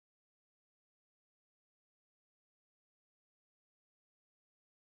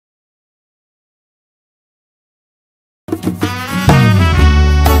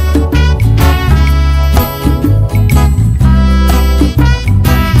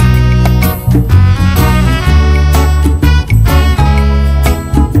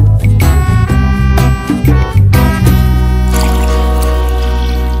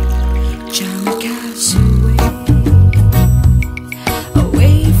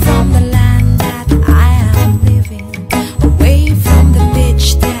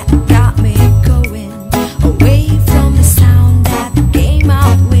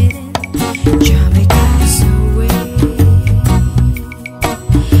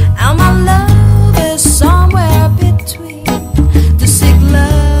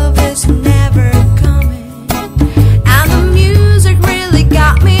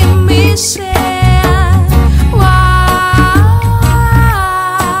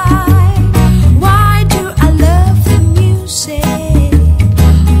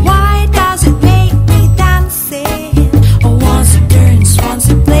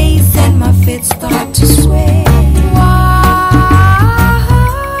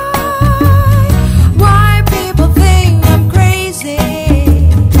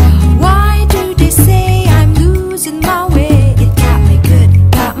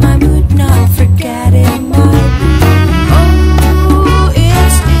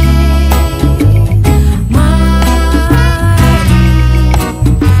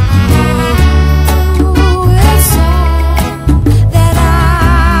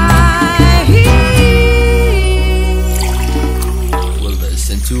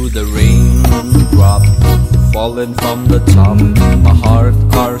to the raindrop falling from the top. My heart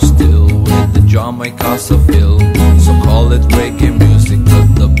are still with the Jamaica so feel. So call it reggae music, but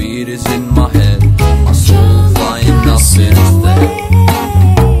the beat is in my head. My soul flying up instead.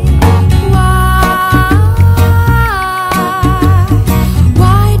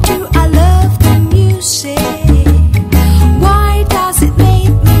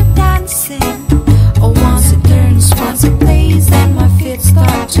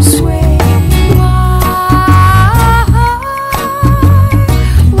 To sway.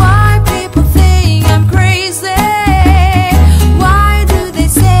 Why people think I'm crazy? Why do they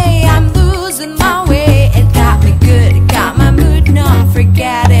say I'm losing my way? It got me good, it got my mood, not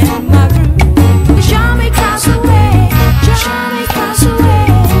forgetting my roots. Jamaica's away, Jamaica's away,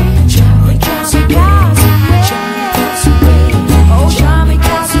 Jamaica's away, Jamaica's away, oh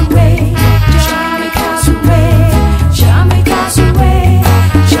Jamaica's away, Jamaica's away, Jamaica's away.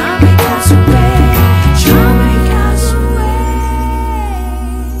 Jamaica's away, Jamaica's away.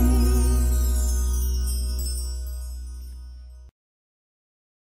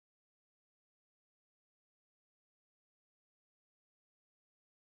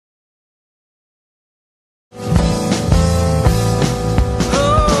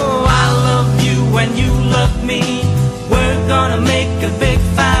 Oh, I love you when you love me. We're gonna make a big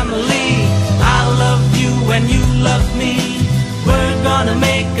family. I love you when you love me. We're gonna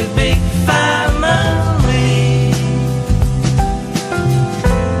make a big family.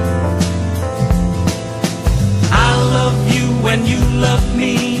 I love you when you love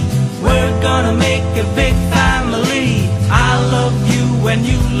me. We're gonna make a big family. I love you when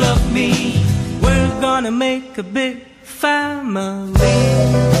you love me. We're gonna make a big family.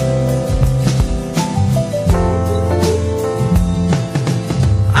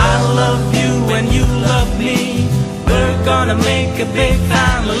 I love you when you love me. We're gonna make a big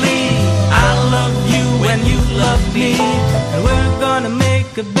family. I love you when you love me. And we're gonna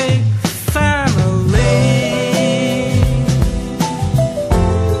make a big family.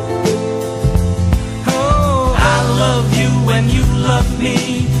 Oh, I love you when you love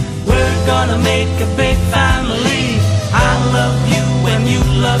me. We're gonna make a big family. I love you when you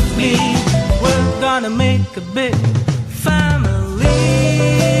love me. We're gonna make a big family.